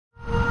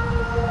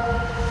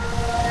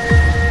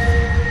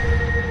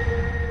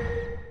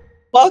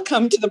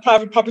Welcome to the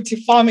Private Property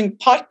Farming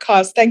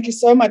Podcast. Thank you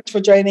so much for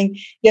joining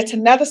yet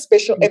another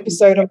special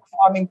episode of the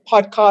Farming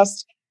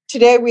Podcast.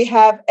 Today we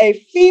have a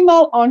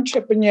female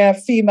entrepreneur,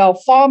 female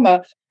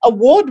farmer,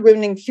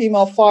 award-winning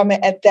female farmer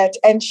at that,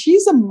 and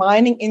she's a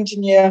mining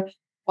engineer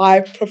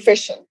by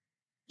profession.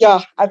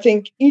 Yeah, I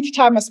think each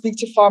time I speak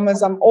to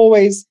farmers, I'm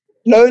always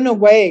blown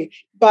away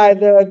by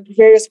the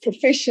various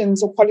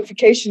professions or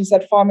qualifications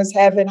that farmers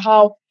have and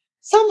how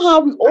somehow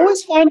we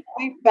always find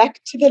our way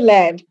back to the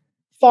land,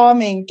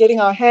 farming, getting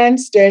our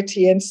hands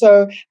dirty. And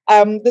so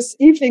this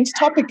evening's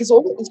topic is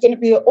going to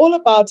be all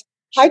about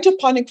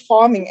hydroponic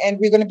farming. And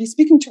we're going to be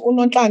speaking to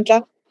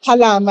Unonhlanhla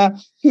Halama,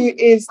 who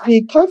is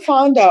the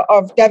co-founder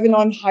of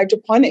Davenon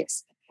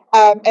Hydroponics.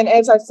 And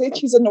as I said,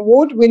 she's an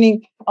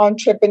award-winning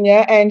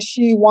entrepreneur, and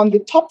she won the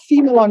Top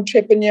Female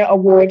Entrepreneur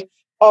Award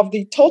of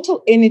the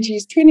Total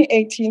Energies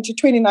 2018 to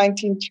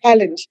 2019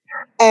 Challenge.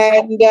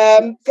 And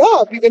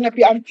we're going to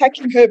be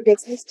unpacking her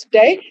business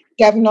today,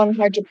 Davenon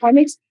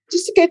Hydroponics,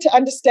 just to get to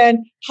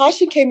understand how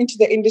she came into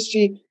the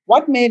industry,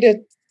 what made her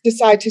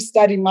decide to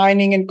study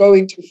mining and go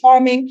into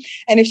farming,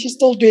 and if she's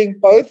still doing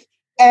both,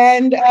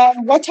 and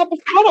what type of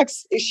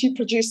products is she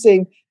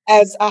producing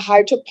as a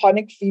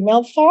hydroponic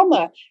female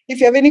farmer. If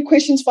you have any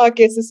questions for our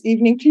guests this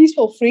evening, please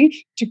feel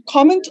free to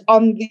comment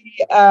on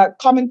the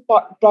comment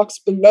box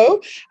below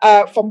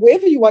from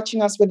wherever you're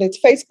watching us, whether it's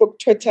Facebook,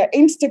 Twitter,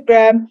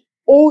 Instagram,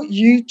 or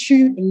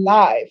YouTube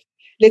Live.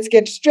 Let's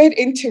get straight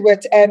into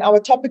it. And our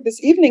topic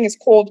this evening is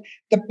called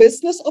The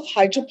Business of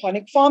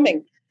Hydroponic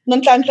Farming.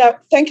 Nonhlanhla,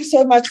 thank you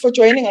so much for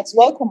joining us.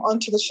 Welcome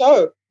onto the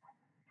show.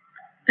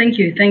 Thank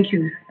you.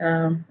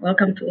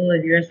 Welcome to all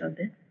the viewers out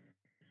there.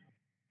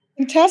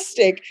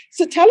 Fantastic.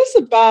 So tell us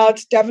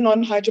about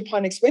Davenon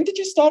Hydroponics. When did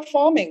you start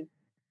farming?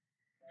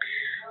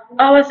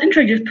 I was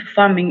introduced to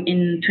farming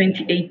in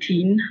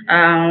 2018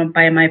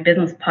 by my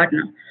business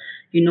partner.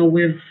 You know,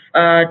 we've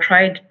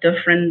tried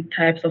different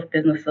types of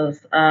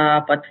businesses,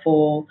 but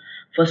for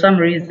some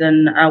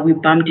reason, we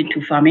bumped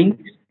into farming.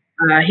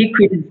 He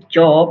quit his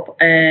job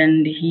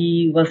and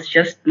he was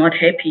just not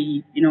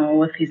happy,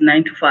 with his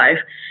 9 to 5.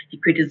 He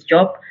quit his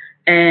job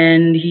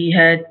and he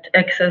had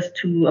access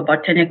to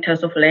about 10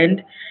 hectares of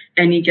land,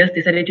 and he just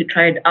decided to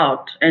try it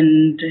out.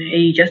 And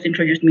he just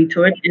introduced me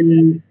to it,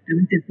 and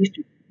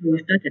we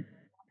started.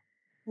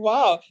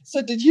 Wow.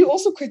 So did you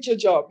also quit your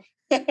job?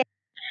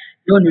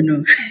 No.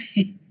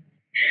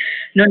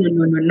 No,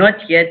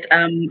 not yet.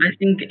 I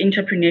think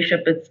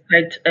entrepreneurship is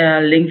quite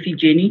a lengthy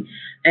journey,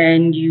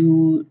 and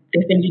you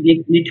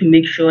definitely need to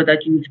make sure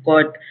that you've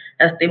got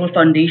a stable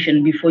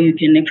foundation before you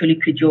can actually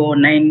quit your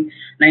nine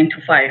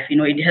to 5.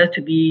 It has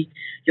to be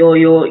your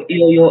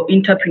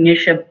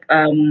entrepreneurship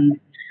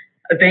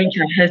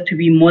venture has to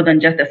be more than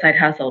just a side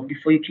hustle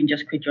before you can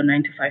just quit your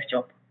 9 to 5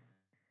 job.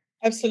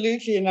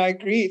 Absolutely, and I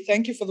agree.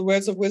 Thank you for the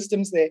words of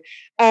wisdoms there.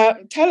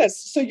 Tell us,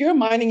 so you're a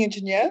mining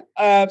engineer.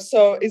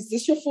 So is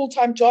this your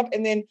full-time job?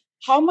 And then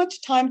how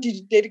much time did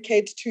you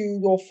dedicate to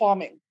your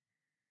farming?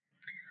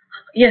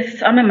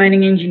 Yes, I'm a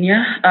mining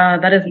engineer.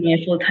 That is my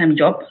full-time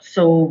job.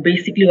 So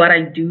basically what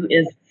I do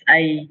is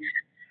I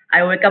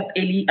wake up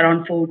early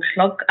around 4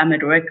 o'clock. I'm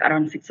at work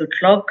around 6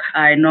 o'clock.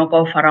 I knock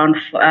off around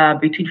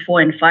between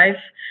 4 and 5.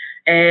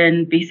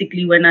 And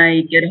basically when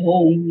I get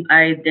home,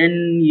 I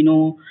then,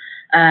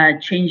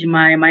 change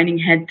my mining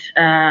hat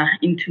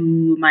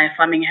into my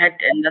farming hat,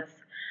 and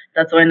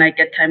that's when I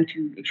get time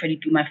to actually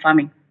do my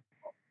farming.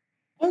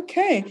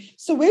 Okay,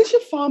 so where's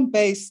your farm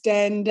based,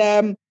 and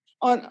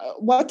on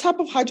what type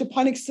of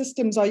hydroponic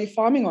systems are you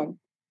farming on?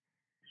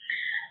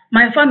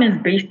 My farm is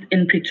based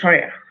in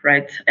Pretoria,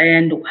 right?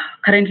 And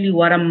currently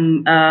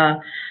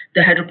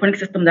the hydroponic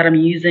system that I'm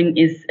using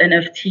is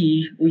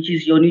NFT, which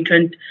is your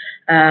nutrient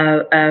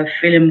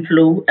film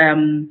flow.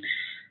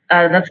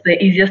 That's the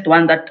easiest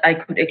one that I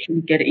could actually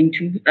get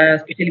into,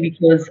 especially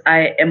because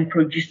I am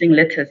producing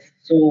lettuce.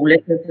 So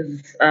lettuce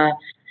is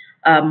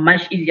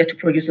much easier to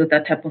produce with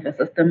that type of a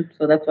system.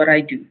 So that's what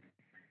I do.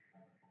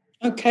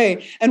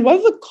 Okay. And what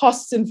are the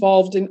costs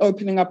involved in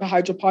opening up a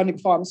hydroponic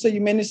farm? So you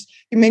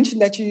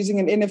mentioned that you're using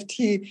an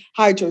NFT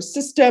hydro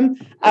system.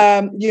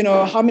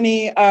 How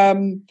many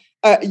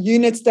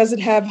units does it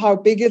have? How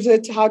big is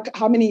it?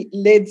 How many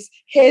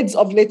heads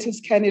of lettuce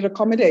can it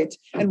accommodate?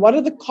 And what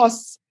are the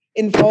costs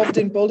involved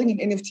in building an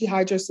NFT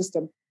hydro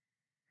system?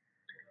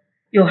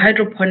 Your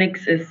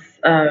hydroponics is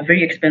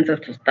very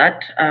expensive to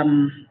start.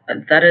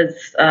 That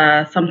is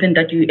something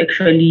that you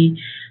actually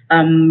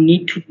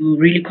need to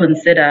really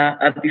consider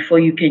before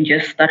you can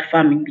just start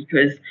farming,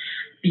 because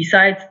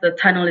besides the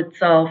tunnel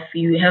itself,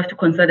 you have to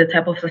consider the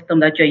type of system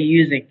that you're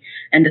using.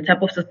 And the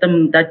type of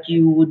system that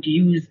you would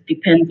use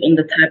depends on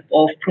the type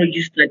of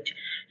produce that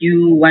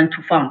you want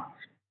to farm.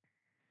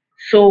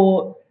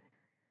 So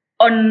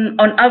on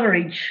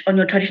average, on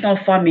your traditional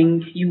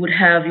farming, you would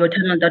have your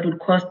tunnel that would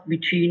cost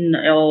between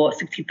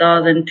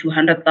 60,000 to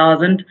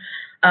 100,000.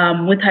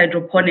 With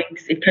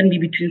hydroponics, it can be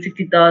between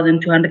 60,000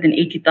 to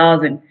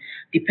 180,000,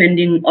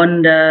 depending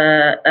on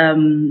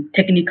the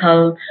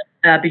technical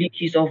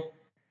abilities of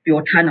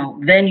your tunnel.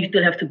 Then you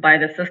still have to buy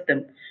the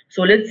system.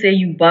 So let's say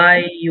you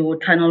buy your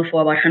tunnel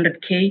for about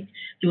 100K,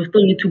 you will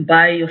still need to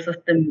buy your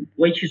system,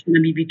 which is going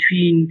to be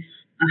between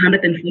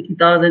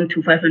 140,000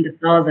 to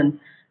 500,000,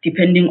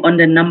 depending on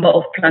the number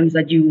of plants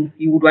that you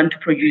would want to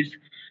produce.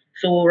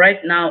 So right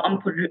now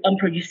I'm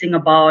producing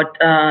about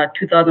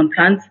 2,000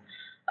 plants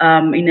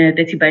in a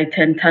 30 by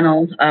 10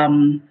 tunnel,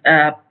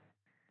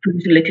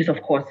 producing lettuce,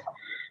 of course.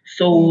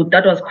 So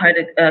that was quite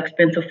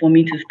expensive for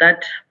me to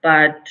start,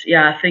 but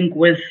yeah, I think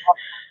with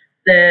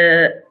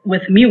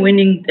me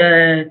winning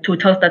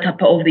total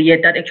startup of the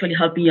year, that actually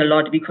helped me a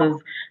lot because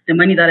the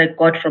money that I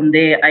got from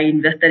there, I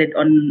invested it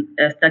on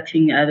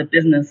starting the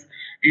business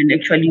and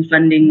actually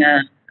funding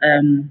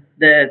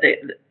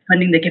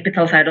the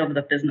capital side of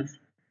the business.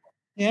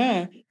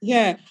 Yeah,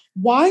 yeah.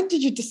 Why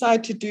did you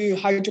decide to do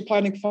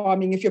hydroponic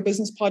farming if your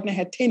business partner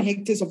had 10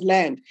 hectares of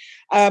land?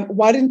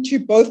 Why didn't you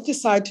both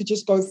decide to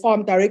just go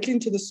farm directly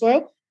into the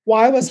soil?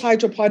 Why was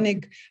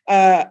hydroponic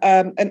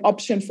an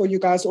option for you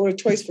guys or a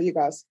choice for you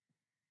guys?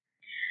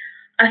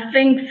 I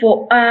think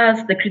for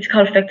us, the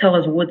critical factor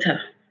was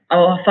water.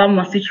 Our farm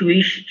was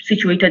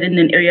situated in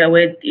an area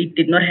where it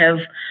did not have,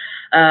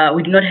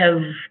 we did not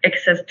have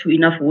access to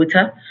enough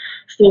water.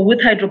 So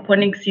with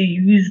hydroponics, you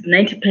use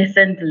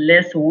 90%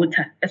 less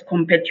water as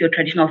compared to your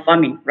traditional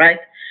farming, right?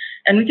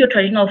 And with your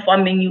traditional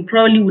farming, you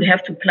probably would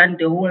have to plant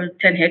the whole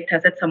 10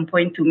 hectares at some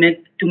point to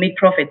make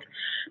profit.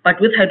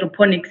 But with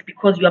hydroponics,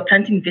 because you are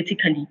planting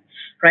vertically,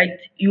 right,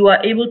 you are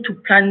able to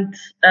plant.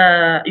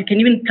 You can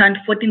even plant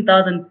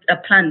 14,000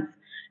 plants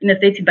in a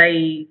 30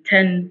 by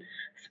 10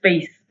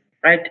 space,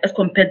 right, as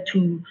compared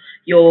to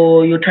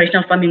your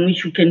traditional farming,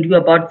 which you can do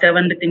about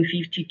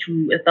 750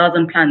 to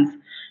 1,000 plants.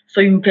 So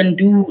you can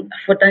do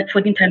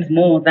 14 times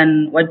more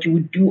than what you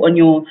would do on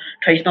your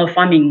traditional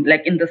farming.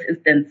 Like in this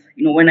instance,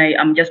 when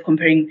I'm just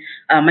comparing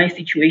my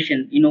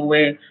situation,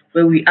 where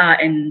we are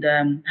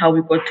and how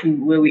we got to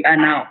where we are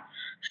now.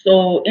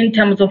 So in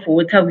terms of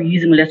water, we're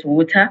using less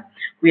water.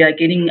 We are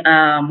getting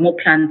more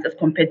plants as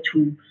compared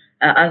to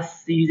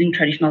us using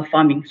traditional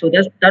farming. So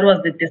that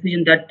was the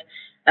decision that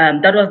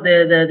was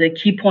the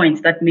key points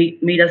that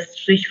made us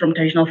switch from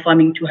traditional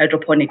farming to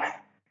hydroponics.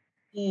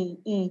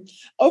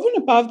 Over and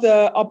above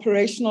the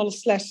operational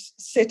 /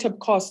 setup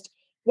cost,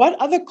 what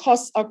other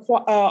costs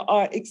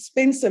are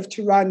expensive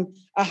to run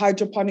a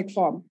hydroponic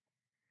farm?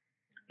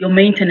 Your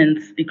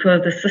maintenance,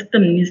 because the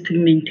system needs to be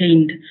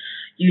maintained.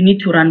 You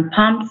need to run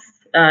pumps,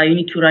 you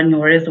need to run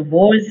your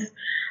reservoirs.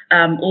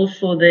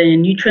 Also, the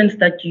nutrients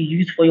that you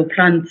use for your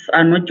plants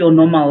are not your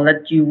normal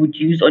that you would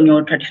use on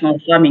your traditional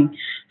farming.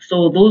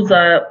 So those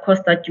are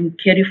costs that you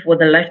carry for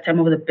the lifetime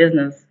of the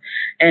business.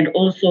 And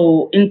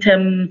also in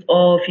terms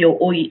of your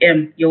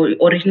OEM, your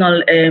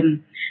original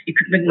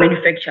equipment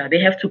manufacturer, they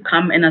have to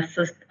come and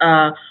assist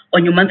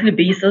on your monthly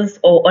basis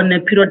or on a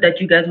period that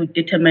you guys would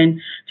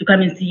determine to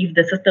come and see if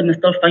the system is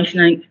still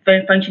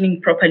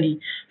functioning properly.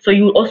 So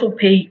you will also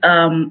pay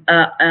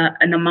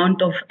an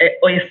amount of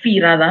or a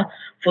fee rather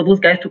for those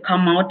guys to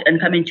come out and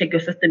come and check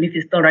your system if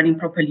it's still running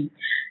properly.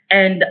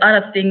 And the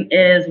other thing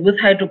is with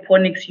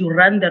hydroponics, you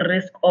run the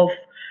risk of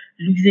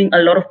losing a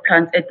lot of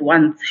plants at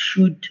once.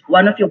 Should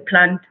one of your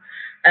plant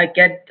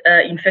get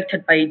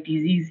infected by a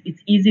disease,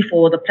 it's easy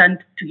for the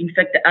plant to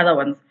infect the other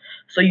ones.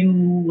 So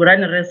you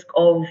run a risk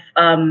of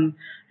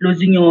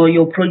losing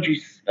your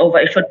produce over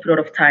a short period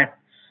of time.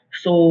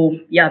 So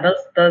yeah,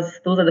 those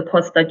are the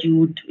costs that you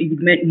would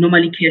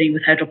normally carry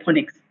with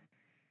hydroponics.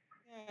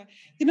 Yeah.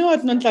 You know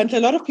what, Nonhlanhla, a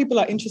lot of people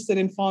are interested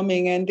in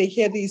farming and they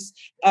hear these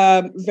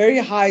very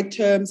high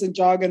terms and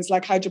jargons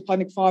like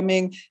hydroponic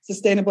farming,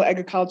 sustainable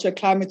agriculture,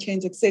 climate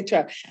change,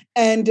 etc.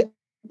 And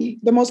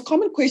the most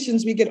common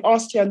questions we get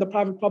asked here on the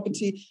Private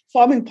Property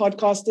Farming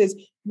Podcast is,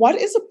 what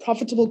is a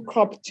profitable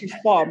crop to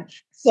farm?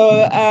 So,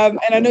 and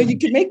I know you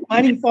can make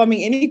money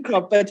farming any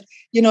crop, but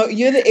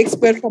you're the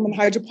expert from a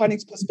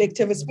hydroponics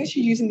perspective,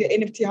 especially using the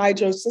NFT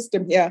hydro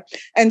system here.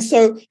 And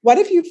so, what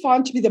have you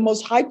found to be the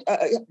most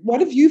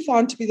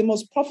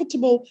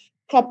profitable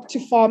crop to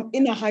farm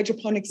in a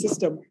hydroponic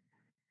system?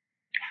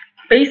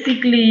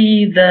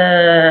 Basically,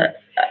 the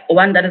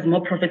one that is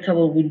more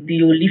profitable would be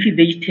your leafy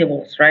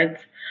vegetables, right?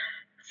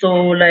 So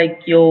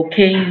like your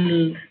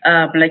kale,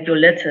 like your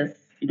lettuce,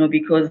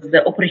 because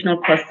the operational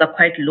costs are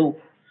quite low.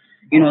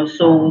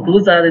 So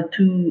those are the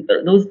two.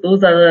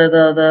 Those are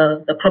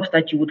the crops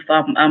that you would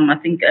farm. I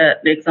think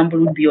the example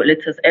would be your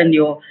lettuce and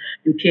your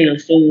kale.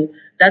 So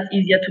that's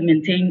easier to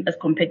maintain as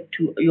compared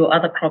to your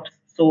other crops.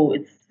 So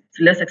it's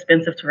less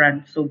expensive to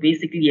run. So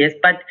basically yes,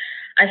 but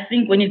I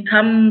think when it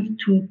comes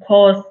to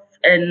costs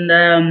and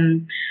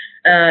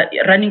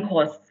running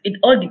costs, it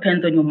all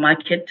depends on your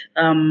market.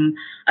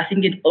 I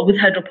think with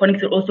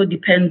hydroponics, it also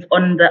depends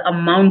on the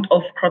amount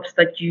of crops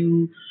that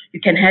you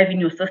can have in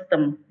your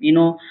system. In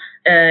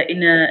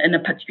a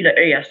particular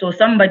area. So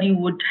somebody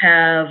would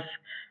have,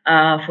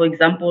 for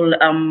example,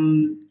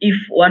 if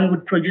one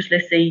would produce,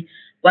 let's say,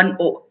 one,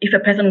 or if a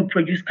person would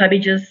produce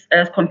cabbages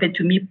as compared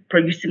to me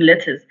producing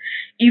lettuce,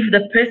 if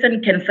the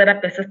person can set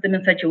up a system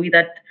in such a way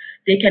that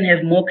they can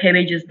have more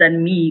cabbages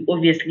than me,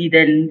 obviously,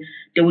 then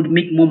they would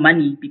make more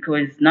money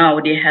because now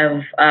they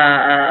have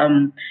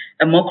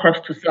more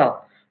crops to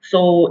sell.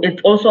 So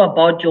it's also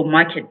about your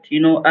market.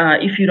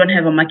 If you don't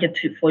have a market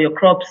for your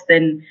crops,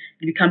 then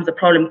it becomes a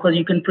problem because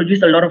you can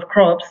produce a lot of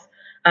crops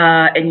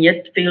and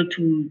yet fail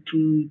to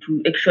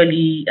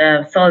actually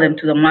sell them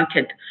to the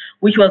market,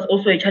 which was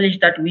also a challenge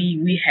that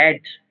we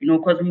had,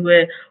 because we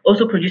were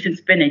also producing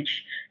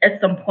spinach. At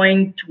some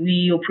point,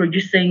 we were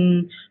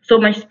producing so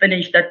much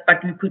spinach that,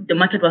 but the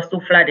market was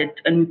so flooded,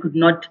 and we could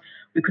not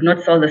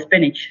sell the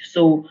spinach.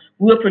 So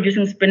we were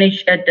producing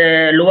spinach at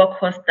a lower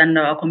cost than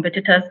our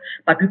competitors,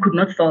 but we could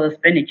not sell the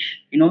spinach.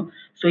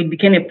 So it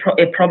became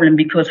a problem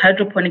because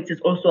hydroponics is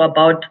also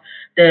about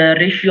the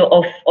ratio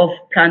of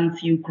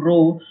plants you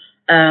grow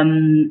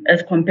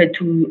as compared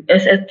to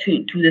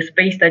the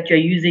space that you're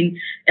using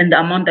and the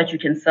amount that you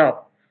can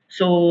sell.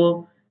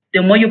 So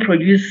the more you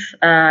produce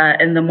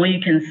and the more you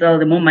can sell,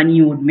 the more money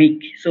you would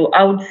make. So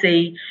I would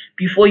say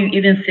before you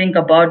even think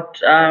about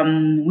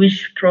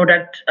which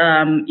product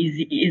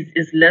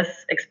is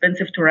less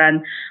expensive to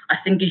run, I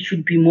think it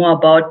should be more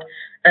about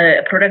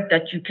a product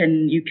that you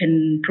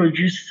can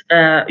produce,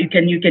 you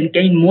can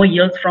gain more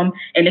yields from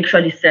and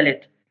actually sell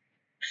it.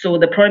 So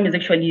the problem is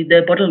actually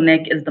the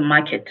bottleneck is the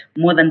market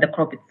more than the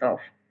crop itself.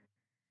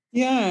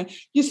 Yeah,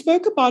 you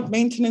spoke about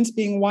maintenance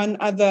being one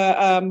other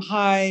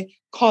high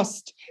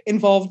cost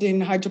involved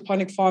in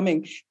hydroponic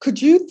farming. Could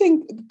you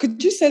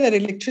say that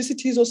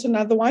electricity is also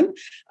another one?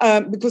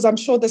 Because I'm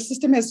sure the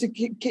system has to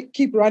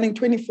keep running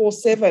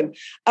 24/7.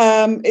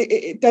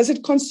 Does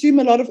it consume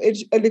a lot of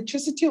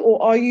electricity,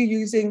 or are you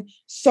using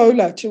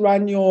solar to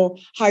run your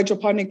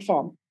hydroponic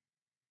farm?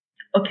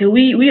 Okay,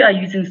 we are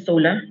using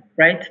solar,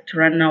 right, to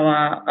run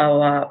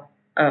our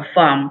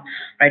farm,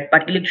 right?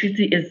 But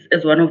electricity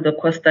is one of the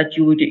costs that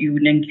you would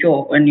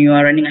incur when you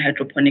are running a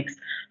hydroponics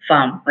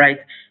farm, right?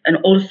 And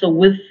also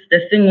with the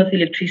thing with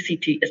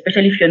electricity,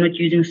 especially if you're not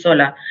using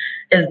solar,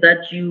 is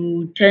that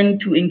you tend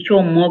to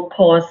incur more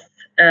costs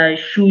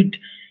should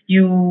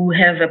you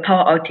have a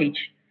power outage,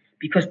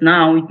 because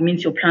now it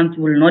means your plant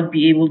will not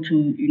be able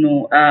to,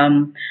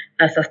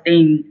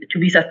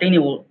 be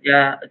sustainable,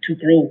 to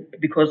grow,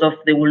 because of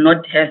they will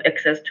not have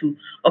access to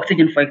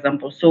oxygen, for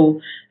example.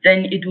 So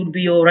then it would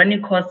be your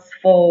running costs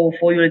for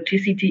your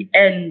electricity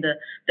and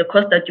the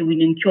cost that you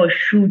will incur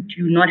should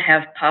you not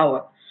have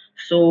power.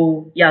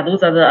 So yeah,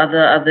 those are the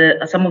other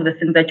some of the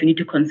things that you need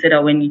to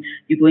consider when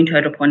you go into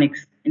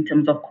hydroponics in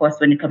terms of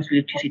cost when it comes to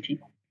electricity.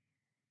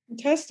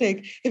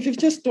 Fantastic. If you've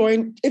just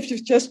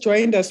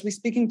joined us, we're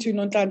speaking to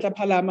Nontantla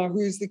Palama,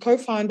 who is the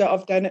co-founder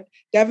of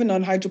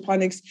Davanon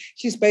Hydroponics.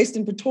 She's based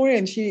in Pretoria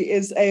and she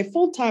is a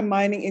full-time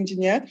mining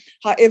engineer,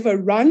 however,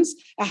 runs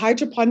a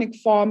hydroponic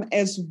farm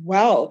as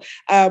well,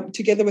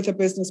 together with a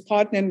business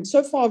partner. And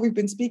so far, we've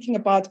been speaking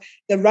about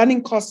the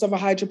running costs of a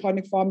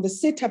hydroponic farm, the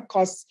setup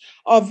costs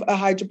of a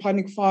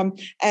hydroponic farm,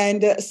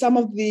 and some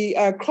of the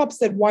crops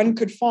that one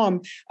could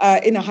farm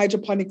in a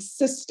hydroponic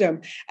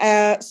system.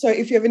 So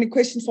if you have any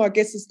questions for our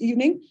guests this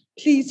evening,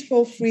 please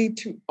feel free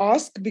to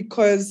ask,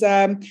 because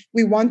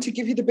we want to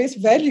give you the best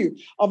value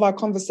of our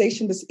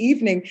conversation this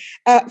evening.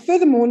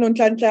 Furthermore,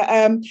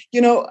 Nonhlanhla,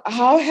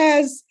 how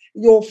has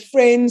your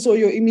friends or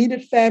your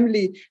immediate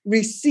family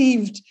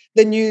received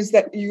the news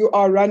that you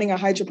are running a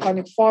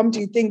hydroponic farm?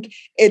 Do you think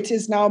it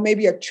is now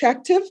maybe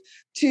attractive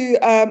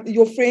to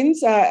your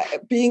friends,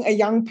 being a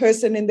young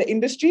person in the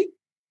industry?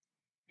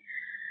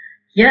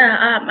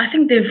 Yeah, I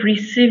think they've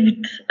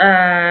received,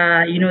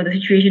 the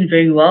situation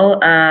very well.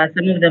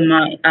 Some of them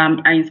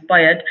are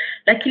inspired.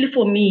 Luckily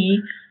for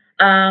me,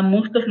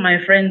 most of my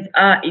friends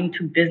are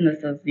into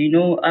businesses.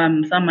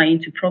 Some are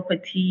into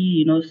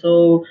property.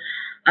 So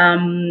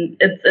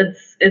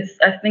it's.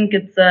 I think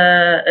it's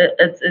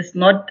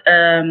not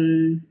a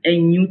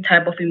new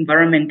type of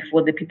environment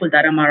for the people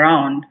that I'm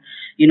around.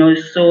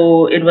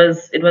 So it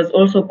was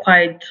also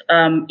quite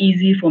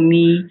easy for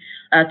me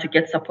to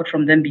get support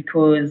from them,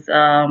 because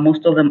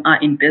most of them are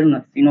in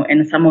business,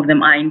 and some of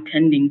them are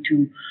intending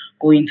to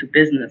go into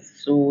business.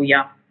 So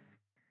yeah.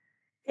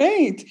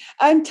 Great.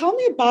 And tell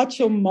me about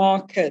your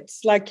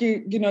markets. Like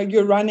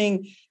you're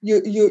running,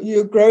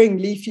 you're growing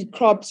leafy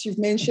crops. You've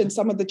mentioned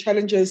some of the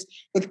challenges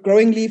with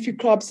growing leafy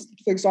crops,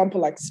 for example,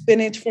 like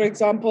spinach, for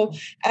example.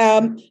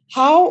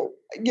 How,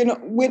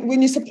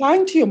 when you're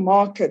supplying to your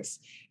markets,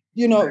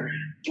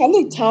 can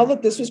they tell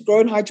that this was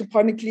grown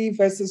hydroponically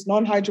versus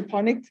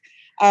non-hydroponic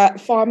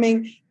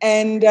farming?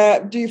 And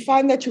do you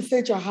find that you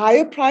fetch a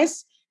higher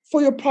price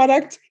for your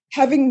product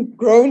having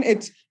grown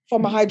it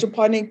from a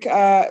hydroponic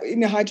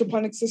in a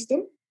hydroponic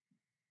system?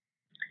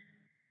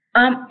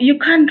 You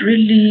can't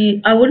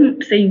really. I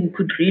wouldn't say you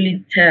could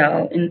really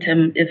tell in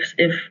terms if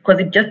because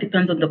it just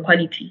depends on the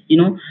quality.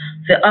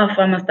 There are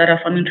farmers that are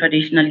farming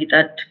traditionally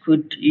that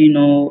could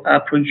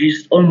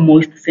produce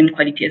almost the same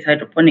quality as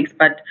hydroponics,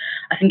 but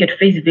I think at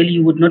face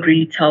value you would not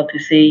really tell to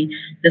say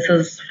this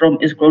is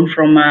grown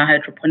from a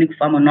hydroponic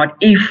farm or not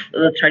if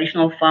the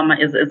traditional farmer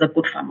is a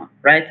good farmer,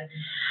 right?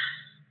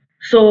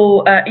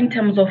 So in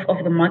terms of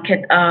the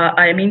market,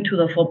 I'm into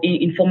the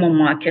informal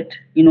market.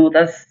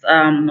 That's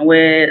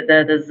where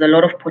there's a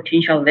lot of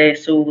potential there.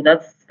 So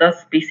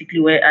that's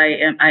basically where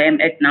I am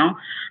at now,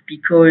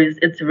 because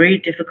it's very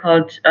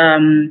difficult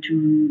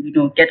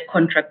to get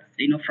contracts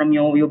from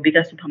your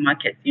bigger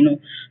supermarkets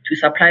to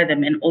supply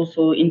them, and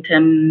also in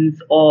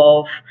terms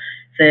of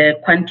the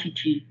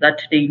quantity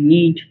that they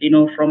need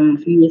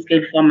from small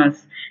scale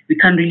farmers. We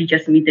can't really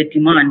just meet the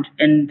demand,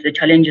 and the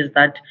challenge is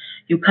that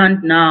you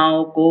can't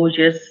now go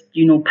just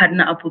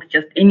partner up with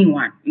just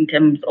anyone in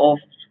terms of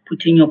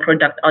putting your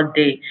product out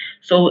there.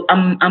 So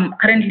I'm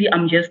currently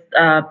I'm just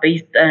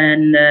based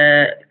and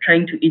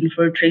trying to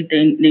infiltrate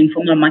the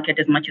informal market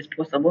as much as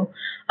possible.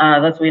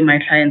 That's where my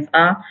clients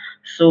are.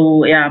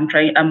 So yeah, I'm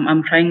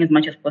trying as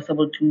much as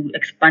possible to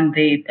expand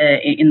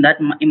in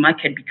that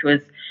market,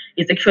 because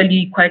it's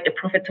actually quite a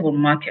profitable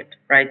market,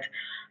 right?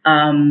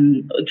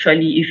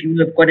 Actually, if you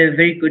have got a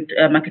very good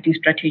marketing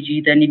strategy,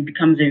 then it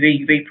becomes a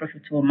very, very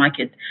profitable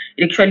market.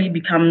 It actually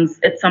becomes,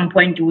 at some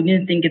point, you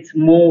wouldn't think it's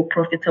more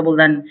profitable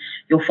than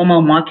your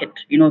formal market,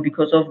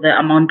 because of the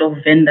amount of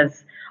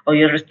vendors or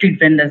your street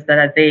vendors that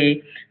are there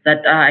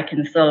that I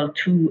can sell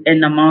to,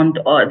 an amount,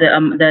 or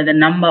the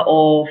number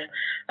of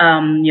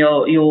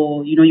your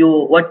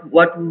what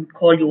we would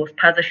call your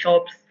spaza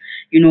shops,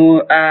 you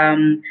know,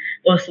 um,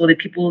 also the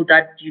people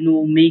that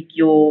make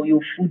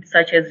your food,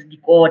 such as the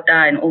quota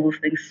and all those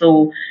things.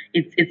 So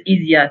it's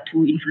easier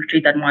to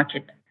infiltrate that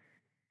market.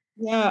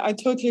 Yeah, I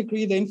totally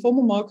agree. The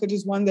informal market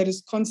is one that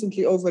is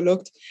constantly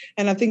overlooked,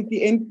 and I think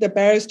the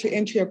barriers to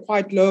entry are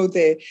quite low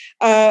there.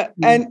 Mm.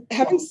 And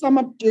having sum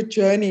up your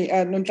journey,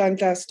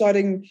 Nonhlanhla,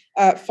 starting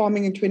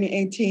farming in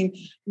 2018,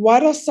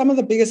 what are some of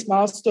the biggest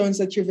milestones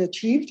that you've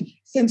achieved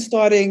since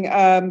starting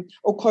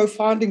or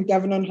co-founding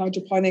Gavanon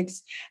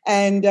Hydroponics,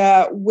 and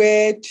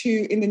where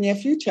to in the near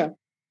future?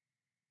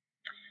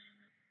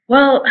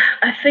 Well,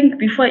 I think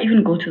before I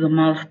even go to the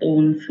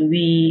milestones,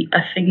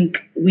 I think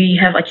we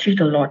have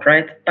achieved a lot,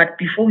 right? But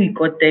before we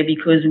got there,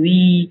 because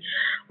we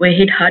were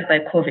hit hard by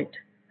COVID,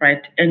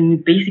 right? And we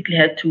basically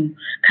had to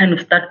kind of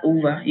start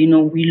over.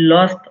 We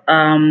lost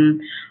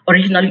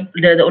originally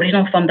the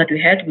original farm that we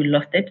had, we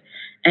lost it.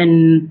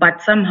 But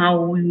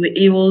somehow we were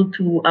able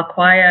to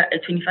acquire a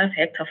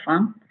 25-hectare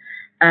farm,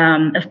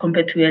 as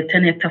compared to a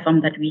 10-hectare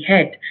farm that we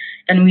had.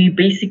 And we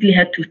basically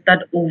had to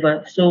start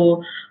over.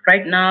 So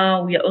right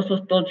now, we are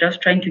also still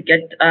just trying to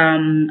get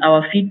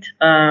our feet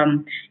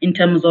in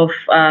terms of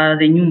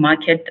the new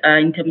market,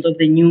 in terms of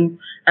the new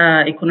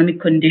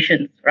economic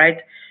conditions,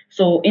 right?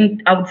 So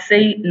I would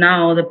say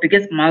now the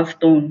biggest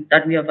milestone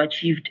that we have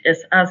achieved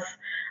is us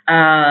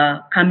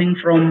coming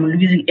from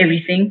losing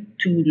everything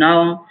to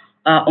now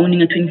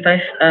owning a 25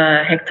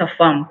 hectare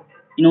farm,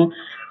 you know,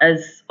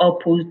 as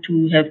opposed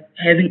to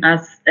having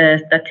us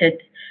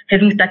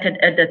having started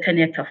at the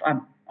 10-hectare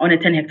farm, on a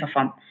 10-hectare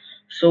farm.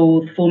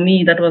 So for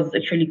me, that was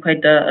actually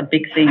quite a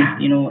big thing.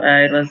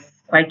 It was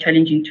quite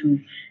challenging to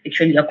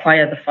actually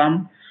acquire the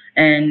farm.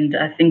 And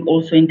I think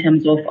also in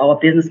terms of our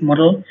business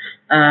model,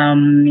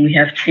 we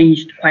have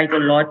changed quite a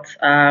lot,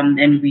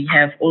 and we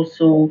have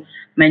also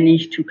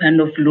managed to kind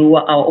of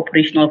lower our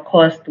operational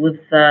cost with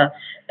the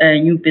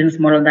new business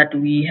model that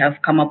we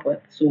have come up with.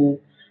 So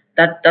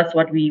that's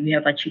what we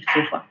have achieved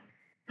so far.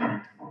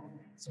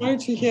 Sorry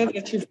to hear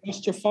that you've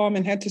lost your farm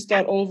and had to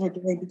start all over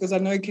again, because I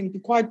know it can be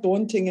quite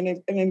daunting and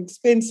an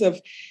expensive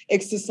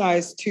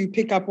exercise to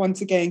pick up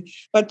once again.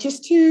 But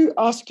just to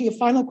ask you a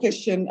final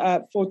question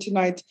for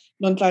tonight,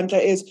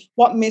 Nonhlanhla, is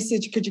what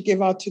message could you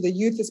give out to the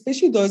youth,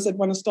 especially those that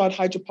want to start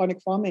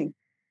hydroponic farming?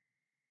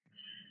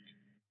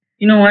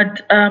 You know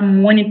what?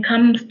 When it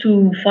comes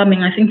to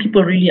farming, I think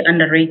people really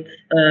underrate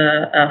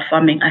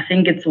farming. I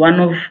think it's one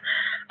of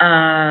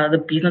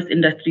the business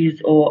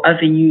industries or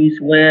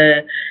avenues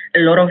where a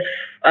lot of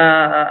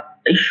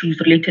issues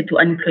related to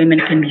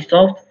unemployment can be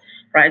solved,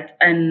 right?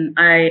 And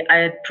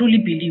I truly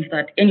believe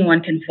that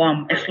anyone can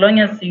farm as long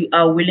as you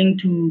are willing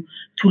to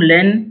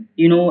learn,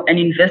 and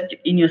invest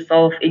in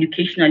yourself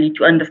educationally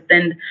to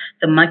understand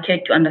the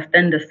market, to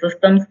understand the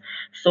systems.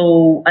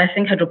 So I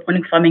think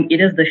hydroponic farming,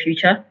 it is the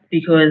future,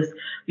 because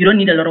you don't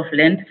need a lot of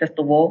land, first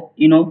of all.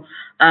 You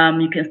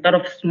can start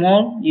off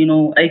small.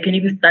 You can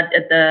even start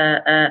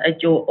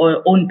at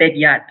your own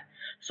backyard.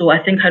 So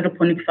I think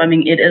hydroponic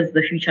farming, it is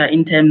the future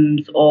in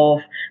terms of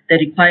the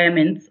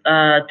requirements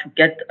to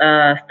get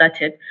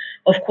started.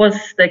 Of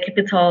course, the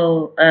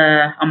capital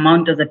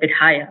amount is a bit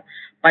higher,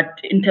 but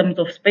in terms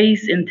of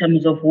space, in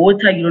terms of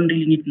water, you don't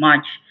really need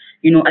much.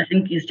 I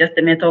think it's just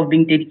a matter of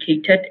being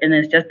dedicated, and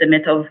it's just a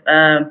matter of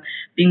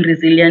being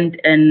resilient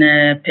and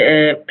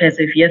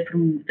persevere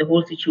through the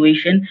whole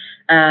situation,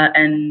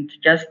 and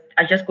just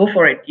go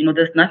for it.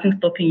 There's nothing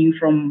stopping you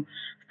from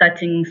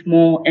starting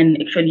small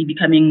and actually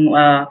becoming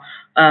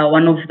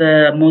one of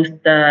the most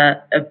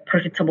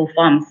profitable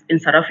farms in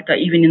South Africa,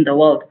 even in the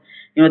world.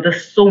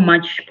 there's so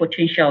much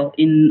potential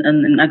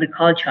in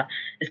agriculture,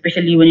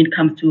 especially when it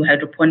comes to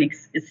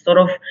hydroponics. It's sort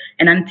of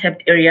an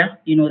untapped area.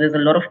 There's a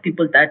lot of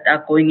people that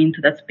are going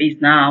into that space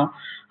now,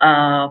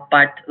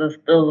 but there's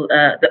still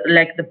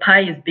the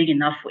pie is big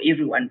enough for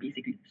everyone,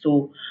 basically.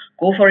 So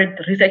go for it,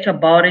 research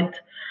about it.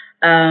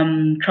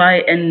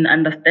 Try and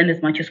understand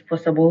as much as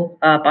possible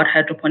about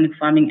hydroponic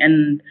farming,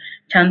 and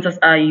chances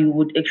are you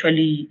would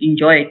actually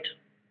enjoy it.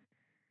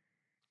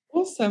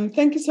 Awesome.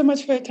 Thank you so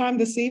much for your time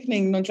this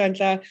evening,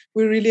 Nonhlanhla.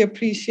 We really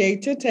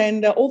appreciate it,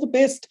 and all the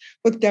best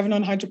with Devon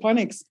on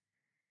Hydroponics.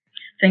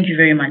 Thank you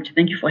very much.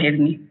 Thank you for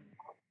having me.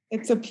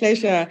 It's a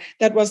pleasure.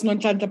 That was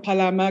Nonhlanhla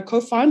Palama,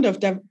 co-founder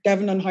of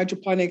Devon on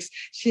Hydroponics.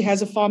 She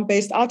has a farm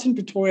based out in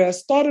Pretoria,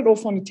 started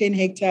off on a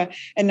 10-hectare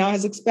and now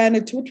has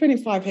expanded to a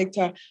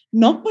 25-hectare,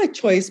 not by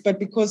choice, but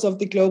because of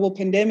the global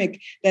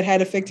pandemic that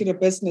had affected her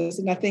business.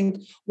 And I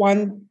think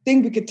one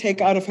thing we could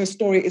take out of her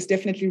story is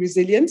definitely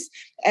resilience.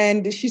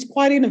 And she's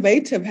quite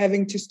innovative,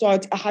 having to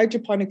start a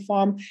hydroponic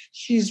farm.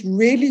 She's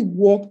really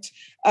walked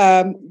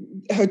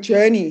her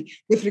journey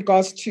with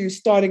regards to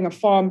starting a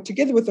farm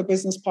together with a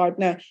business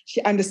partner.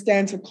 She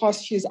understands her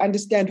costs, she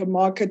understands her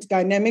market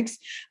dynamics,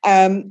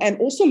 and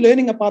also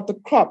learning about the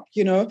crop,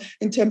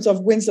 in terms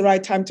of when's the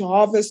right time to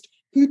harvest,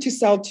 who to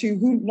sell to,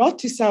 who not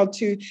to sell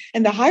to,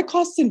 and the high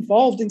costs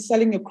involved in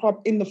selling a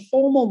crop in the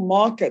formal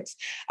markets.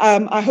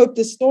 I hope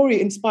this story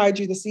inspired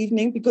you this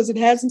evening, because it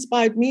has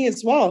inspired me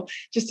as well,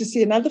 just to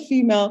see another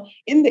female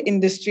in the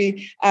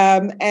industry.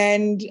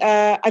 And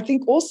I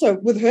think also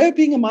with her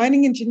being a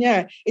mining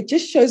engineer, it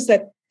just shows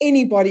that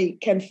anybody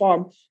can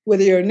farm,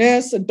 whether you're a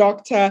nurse, a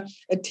doctor,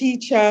 a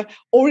teacher,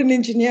 or an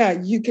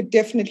engineer. You could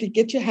definitely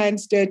get your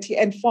hands dirty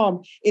and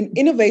farm in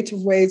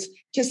innovative ways,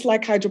 just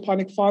like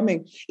hydroponic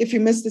farming. If you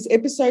missed this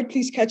episode,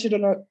 please catch it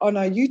on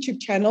our YouTube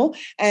channel,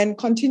 and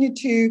continue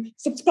to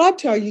subscribe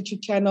to our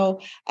YouTube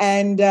channel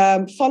and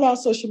follow our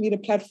social media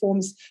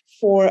platforms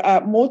for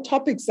more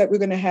topics that we're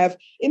going to have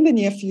in the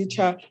near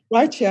future,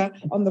 right here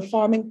on the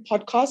Farming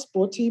Podcast,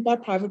 brought to you by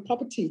Private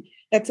Property.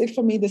 That's it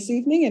for me this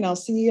evening, and I'll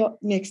see you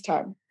next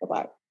time.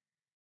 Bye-bye.